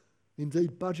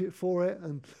 indeed budget for it,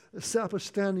 and set up a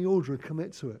standing order and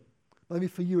commit to it. Maybe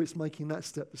for you, it's making that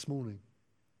step this morning.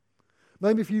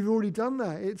 Maybe if you've already done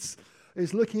that,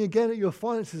 it's looking again at your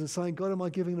finances and saying, God, am I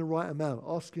giving the right amount?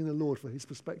 Asking the Lord for his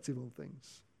perspective on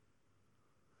things.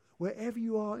 Wherever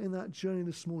you are in that journey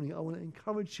this morning, I want to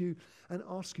encourage you and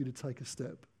ask you to take a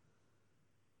step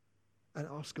and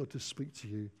ask God to speak to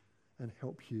you and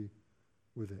help you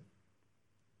with it.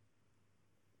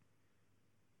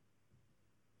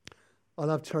 I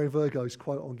love Terry Virgo's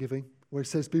quote on giving, where he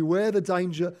says, beware the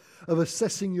danger of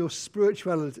assessing your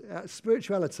spirituality,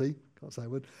 can't say a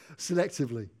word,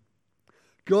 selectively.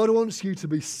 God wants you to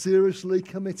be seriously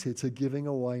committed to giving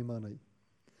away money.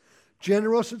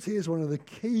 Generosity is one of the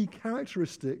key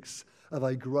characteristics of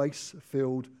a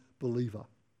grace-filled believer.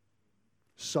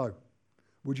 So,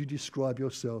 would you describe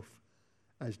yourself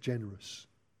as generous?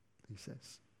 He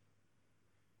says.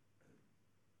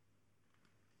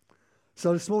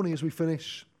 So this morning as we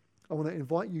finish, I want to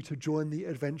invite you to join the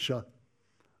adventure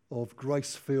of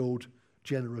grace-filled,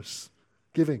 generous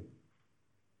giving.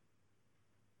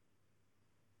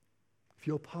 If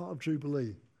you're part of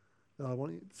Jubilee, I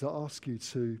want to ask you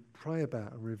to pray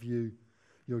about and review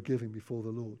your giving before the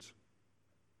Lord.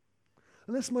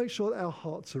 And let's make sure that our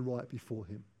hearts are right before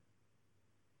him.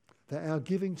 That our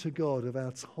giving to God of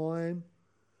our time,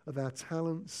 of our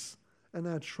talents, and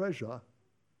our treasure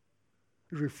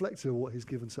is reflective of what he's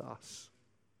given to us.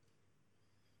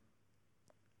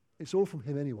 It's all from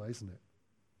him anyway, isn't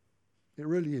it? It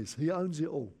really is. He owns it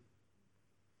all.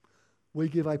 We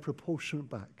give a proportion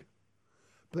back.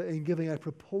 But in giving a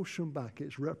proportion back,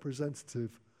 it's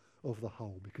representative of the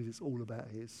whole, because it's all about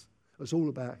his. It's all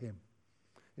about him.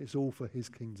 It's all for his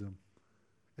kingdom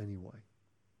anyway.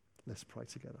 Let's pray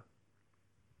together.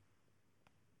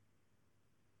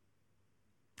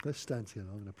 Let's stand here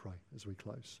and I'm going to pray as we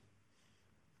close.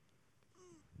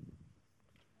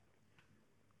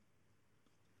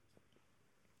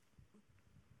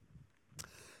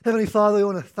 Heavenly Father, we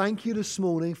want to thank you this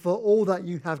morning for all that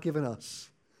you have given us.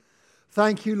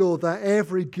 Thank you, Lord, that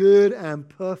every good and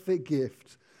perfect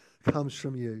gift comes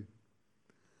from you.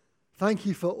 Thank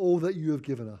you for all that you have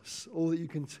given us, all that you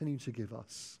continue to give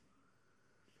us.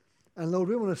 And Lord,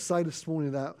 we want to say this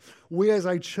morning that we as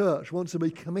a church want to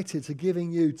be committed to giving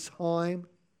you time,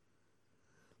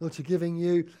 Lord, to giving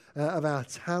you of our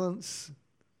talents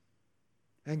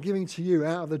and giving to you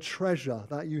out of the treasure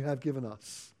that you have given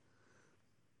us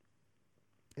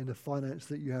in the finance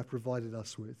that you have provided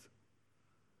us with.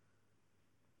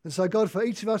 And so, God, for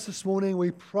each of us this morning,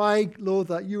 we pray, Lord,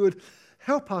 that you would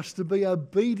help us to be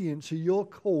obedient to your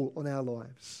call on our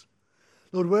lives.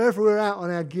 Lord, wherever we're out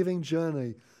on our giving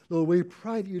journey, Lord, we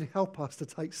pray that you'd help us to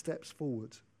take steps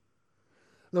forward.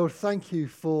 Lord, thank you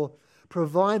for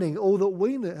providing all that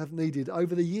we have needed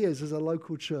over the years as a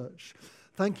local church.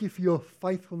 Thank you for your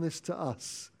faithfulness to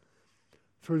us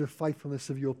through the faithfulness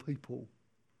of your people.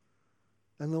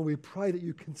 And Lord, we pray that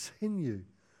you continue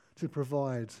to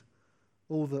provide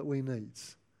all that we need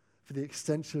for the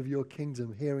extension of your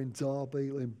kingdom here in Derby,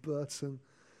 in Burton,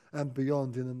 and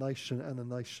beyond in the nation and the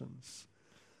nations,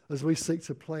 as we seek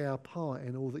to play our part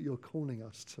in all that you're calling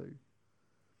us to.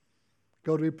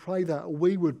 God, we pray that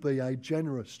we would be a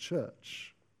generous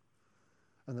church,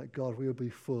 and that, God, we would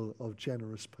be full of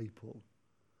generous people,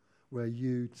 where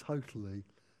you totally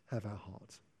have our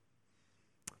heart.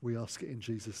 We ask it in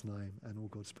Jesus' name, and all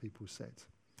God's people said,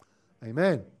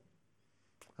 amen.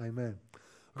 Amen.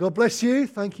 God bless you.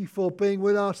 Thank you for being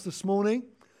with us this morning.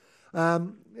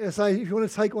 If you want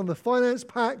to take one of the finance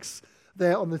packs,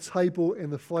 they're on the table in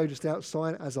the foyer just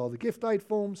outside, as are the gift aid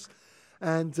forms.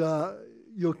 And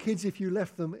your kids, if you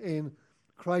left them in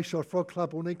Crayshire Frog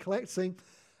Club, will need collecting.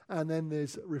 And then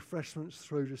there's refreshments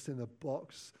through just in the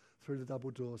box, through the double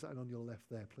doors and on your left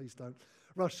there. Please don't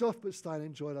rush off, but stay and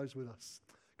enjoy those with us.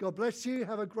 God bless you.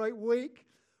 Have a great week.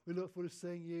 We look forward to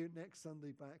seeing you next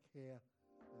Sunday back here.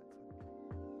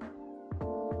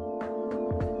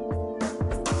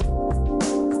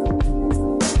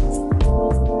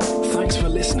 Thanks for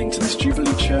listening to this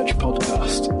Jubilee Church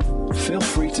podcast. Feel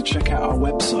free to check out our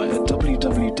website at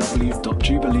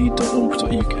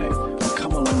www.jubilee.org.uk or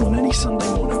come along on any Sunday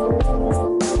morning.